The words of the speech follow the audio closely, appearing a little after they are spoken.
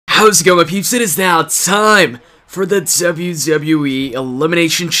How's it going, my peeps? It is now time for the WWE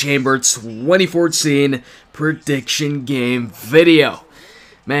Elimination Chamber 2014 prediction game video.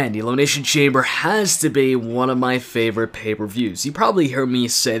 Man, the Elimination Chamber has to be one of my favorite pay-per-views. You probably hear me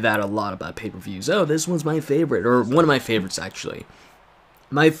say that a lot about pay-per-views. Oh, this one's my favorite, or one of my favorites, actually.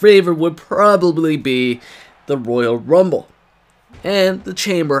 My favorite would probably be the Royal Rumble. And the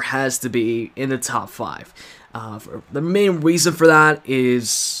Chamber has to be in the top 5. The main reason for that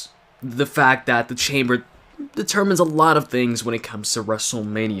is the fact that the Chamber determines a lot of things when it comes to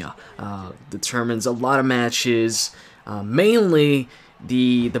WrestleMania. Determines a lot of matches, mainly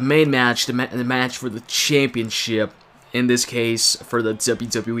the main match, the match for the championship, in this case for the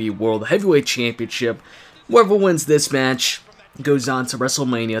WWE World Heavyweight Championship. Whoever wins this match goes on to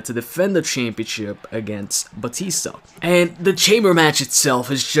WrestleMania to defend the championship against Batista. And the Chamber match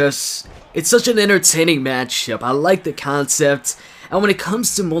itself is just, it's such an entertaining matchup. I like the concept. And when it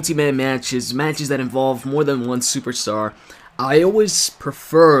comes to multi-man matches, matches that involve more than one superstar, I always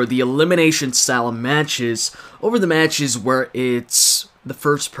prefer the elimination style of matches over the matches where it's the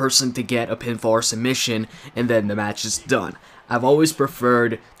first person to get a pinfall or submission and then the match is done. I've always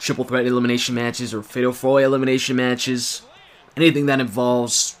preferred triple threat elimination matches or fatal four-way elimination matches. Anything that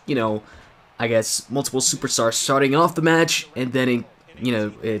involves, you know, I guess multiple superstars starting off the match, and then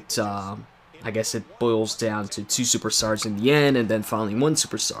I guess it boils down to 2 superstars in the end, and then finally 1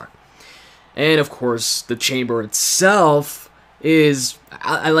 superstar. And of course, the Chamber itself is,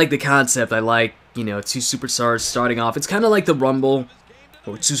 I like the concept. I like, 2 superstars starting off. It's kind of like the Rumble,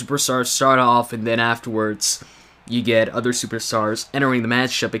 where 2 superstars start off, and then afterwards you get other superstars entering the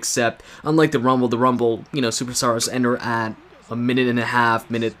matchup. Except, unlike the Rumble, superstars enter at a minute and a half,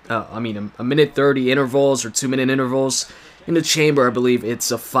 a minute 30 intervals or 2-minute intervals. In the Chamber, I believe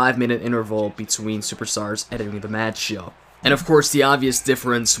it's a 5-minute interval between superstars entering the matchup. And of course, the obvious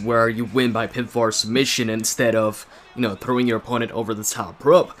difference where you win by pinfall or submission instead of, throwing your opponent over the top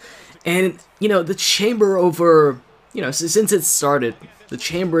rope. And, the Chamber over, since it started, the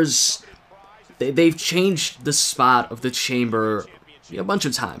Chambers, they've changed the spot of the Chamber a bunch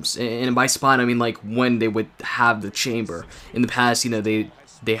of times. And by spot, I mean like when they would have the Chamber. In the past,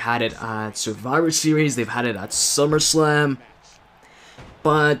 they had it at Survivor Series, they've had it at SummerSlam,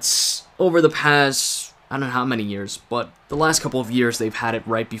 but over the past, I don't know how many years, but the last couple of years they've had it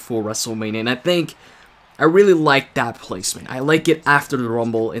right before WrestleMania, and I think I really like that placement. I like it after the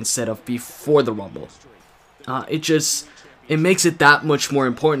Rumble instead of before the Rumble. It makes it that much more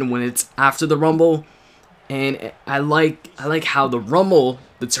important when it's after the Rumble, and I like how the Rumble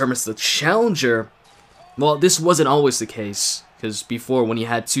determines the challenger. Well, this wasn't always the case, because before, when you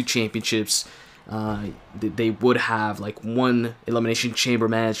had 2 championships, they would have like 1 Elimination Chamber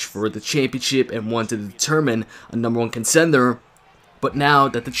match for the championship and 1 to determine a #1 contender. But now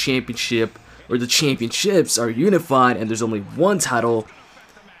that the championship or the championships are unified and there's only 1 title,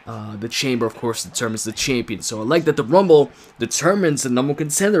 the Chamber, of course, determines the champion. So I like that the Rumble determines the #1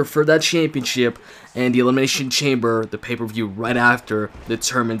 contender for that championship, and the Elimination Chamber, the pay-per-view right after,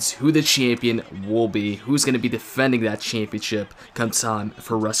 determines who the champion will be, who's going to be defending that championship come time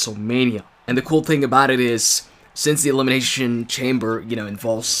for WrestleMania. And the cool thing about it is, since the Elimination Chamber,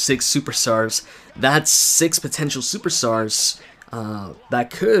 involves 6 superstars, that's 6 potential superstars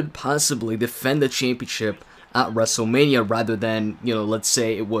that could possibly defend the championship at WrestleMania, rather than, let's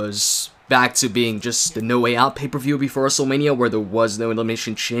say it was back to being just the No Way Out pay-per-view before WrestleMania, where there was no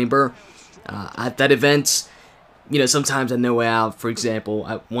Elimination Chamber at that event. Sometimes at No Way Out, for example,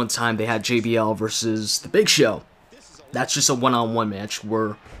 at one time they had JBL versus The Big Show. That's just a one-on-one match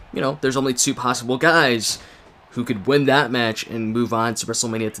where, there's only 2 possible guys who could win that match and move on to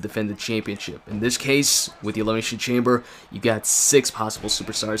WrestleMania to defend the championship. In this case, with the Elimination Chamber, you got 6 possible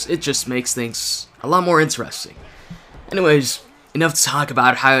superstars. It just makes things a lot more interesting. Anyways, enough to talk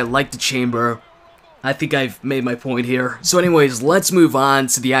about how I like the Chamber. I think I've made my point here. So anyways, let's move on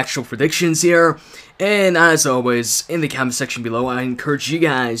to the actual predictions here. And as always, in the comment section below, I encourage you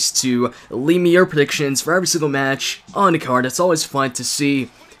guys to leave me your predictions for every single match on the card. It's always fun to see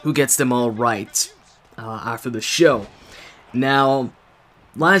who gets them all right after the show. Now,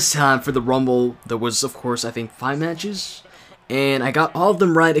 last time for the Rumble, there was, of course, I think 5 matches, and I got all of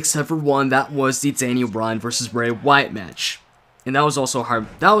them right except for 1. That was the Daniel Bryan versus Bray Wyatt match, and that was also hard.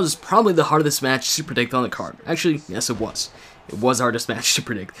 That was probably the hardest match to predict on the card. Actually, yes, it was. It was the hardest match to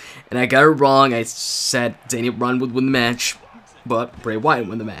predict, and I got it wrong. I said Daniel Bryan would win the match, but Bray Wyatt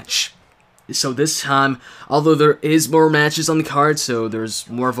won the match. So this time, although there is more matches on the card, so there's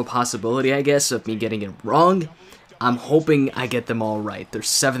more of a possibility, I guess, of me getting it wrong, I'm hoping I get them all right. There's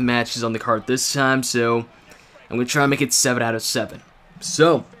 7 matches on the card this time, so I'm going to try and make it 7 out of 7.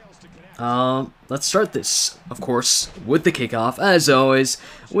 So, let's start this, of course, with the kickoff, as always,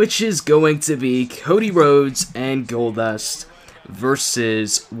 which is going to be Cody Rhodes and Goldust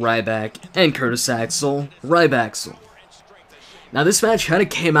versus Ryback and Curtis Axel, Rybaxel. Now, this match kind of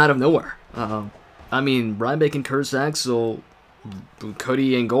came out of nowhere. I mean, Ryback and Curtis Axel,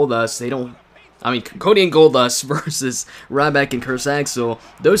 Cody and Goldust, Cody and Goldust versus Ryback and Curtis Axel,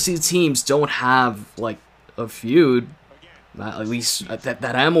 those two teams don't have, like, a feud, at least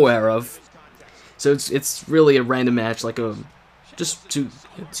that I'm aware of. So it's really a random match, like just two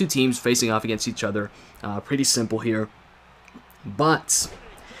teams facing off against each other. Pretty simple here. But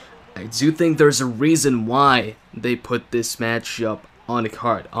I do think there's a reason why they put this match up on the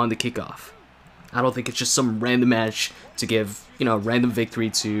card, on the kickoff. I don't think it's just some random match to give, random victory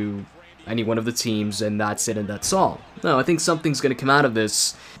to any one of the teams and that's it and that's all. No, I think something's going to come out of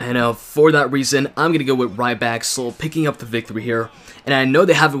this. And for that reason, I'm going to go with Rybaxel picking up the victory here. And I know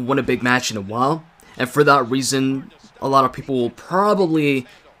they haven't won a big match in a while. And for that reason, a lot of people will probably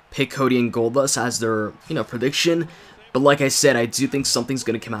pick Cody and Goldust as their, prediction. But like I said, I do think something's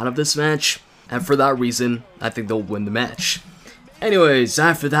going to come out of this match. And for that reason, I think they'll win the match. Anyways,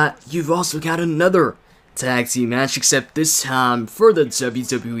 after that, you've also got another tag team match, except this time for the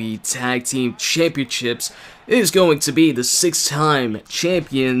WWE Tag Team Championships. It is going to be the 6-time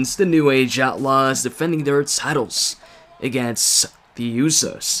champions, the New Age Outlaws, defending their titles against the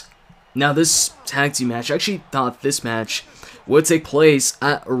Usos. Now, this tag team match, I actually thought this match would take place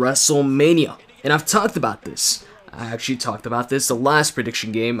at WrestleMania. And I've talked about this. I actually talked about this the last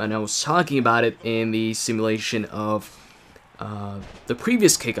prediction game, and I was talking about it in the simulation of the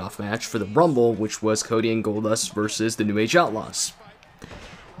previous kickoff match for the Rumble, which was Cody and Goldust versus the New Age Outlaws.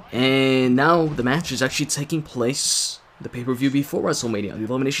 And now the match is actually taking place, the pay-per-view before WrestleMania, the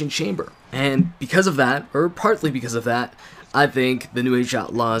Elimination Chamber. And because of that, or partly because of that, I think the New Age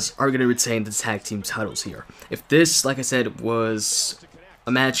Outlaws are going to retain the tag team titles here. If this, like I said, was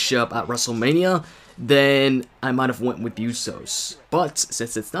a matchup at WrestleMania, then I might have went with Usos. But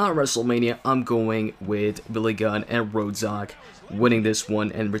since it's not WrestleMania, I'm going with Billy Gunn and Road Dogg winning this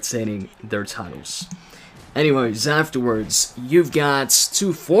one and retaining their titles. Anyways, afterwards, you've got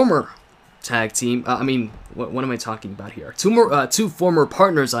two former tag team, what am I talking about here? Two former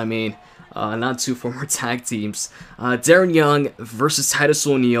partners, not two former tag teams. Darren Young versus Titus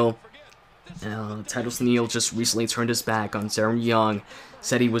O'Neil. Titus O'Neil just recently turned his back on Darren Young,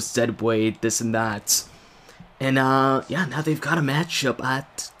 said he was dead weight, this and that. And yeah, now they've got a matchup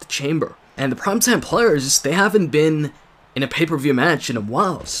at the Chamber. And the Primetime Players, they haven't been in a pay-per-view match in a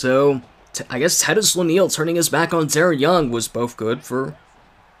while, so I guess Titus O'Neil turning his back on Darren Young was both good for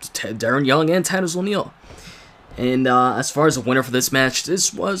Darren Young and Titus O'Neil. And as far as the winner for this match,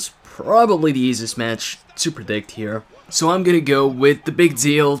 this was probably the easiest match to predict here. So I'm going to go with the big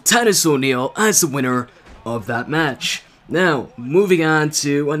deal, Titus O'Neil, as the winner of that match. Now, moving on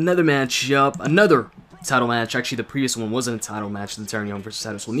to another matchup, another title match. Actually, the previous one wasn't a title match, the Darren Young versus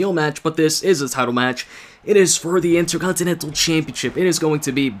Titus O'Neil match, but this is a title match. It is for the Intercontinental Championship. It is going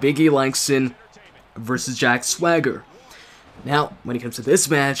to be Big E Langston versus Jack Swagger. Now, when it comes to this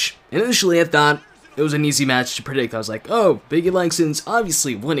match, initially I thought it was an easy match to predict. I was like, oh, Big E Langston's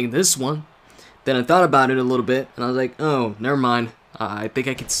obviously winning this one. Then I thought about it a little bit, and I was like, oh, never mind. I think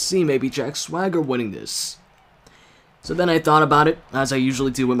I could see maybe Jack Swagger winning this. So then I thought about it, as I usually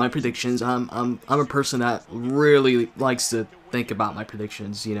do with my predictions. I'm a person that really likes to think about my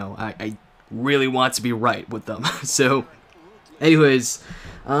predictions. I really want to be right with them. So, anyways,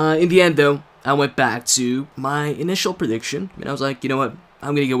 in the end though, I went back to my initial prediction, and I was like, you know what?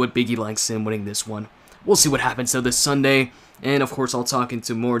 I'm gonna go with Big E Langston winning this one. We'll see what happens though this Sunday, and of course I'll talk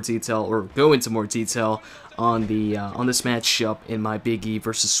into more detail, or go into more detail on the on this matchup in my Big E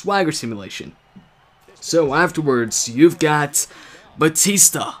versus Swagger simulation. So afterwards, you've got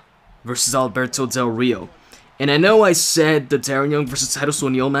Batista versus Alberto Del Rio. And I know I said the Darren Young versus Titus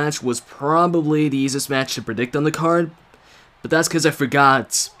O'Neil match was probably the easiest match to predict on the card, but that's because I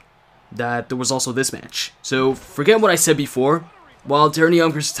forgot that there was also this match. So forget what I said before. While Darren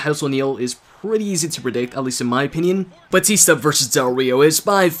Young versus Titus O'Neil is pretty easy to predict, at least in my opinion, Batista versus Del Rio is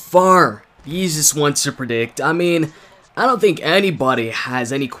by far the easiest one to predict. I don't think anybody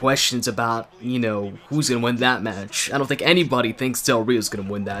has any questions about, who's going to win that match. I don't think anybody thinks Del Rio's going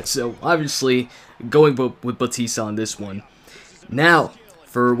to win that. So, obviously, going with Batista on this one. Now,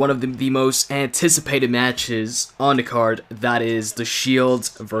 for one of the most anticipated matches on the card, that is the Shield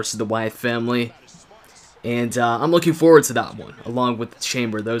versus the Wyatt family. And I'm looking forward to that one, along with the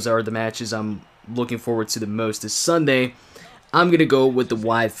Chamber. Those are the matches I'm looking forward to the most this Sunday. I'm going to go with the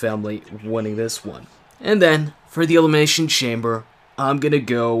Wyatt family winning this one. And then, for the Elimination Chamber, I'm gonna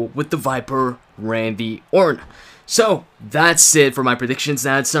go with the Viper, Randy Orton. So, that's it for my predictions.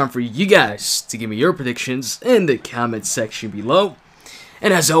 Now it's time for you guys to give me your predictions in the comment section below.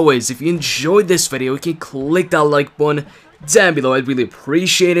 And as always, if you enjoyed this video, you can click that like button down below. I'd really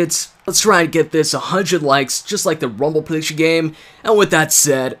appreciate it. Let's try and get this 100 likes, just like the Rumble prediction game. And with that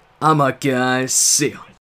said, I'm out, guys. See ya.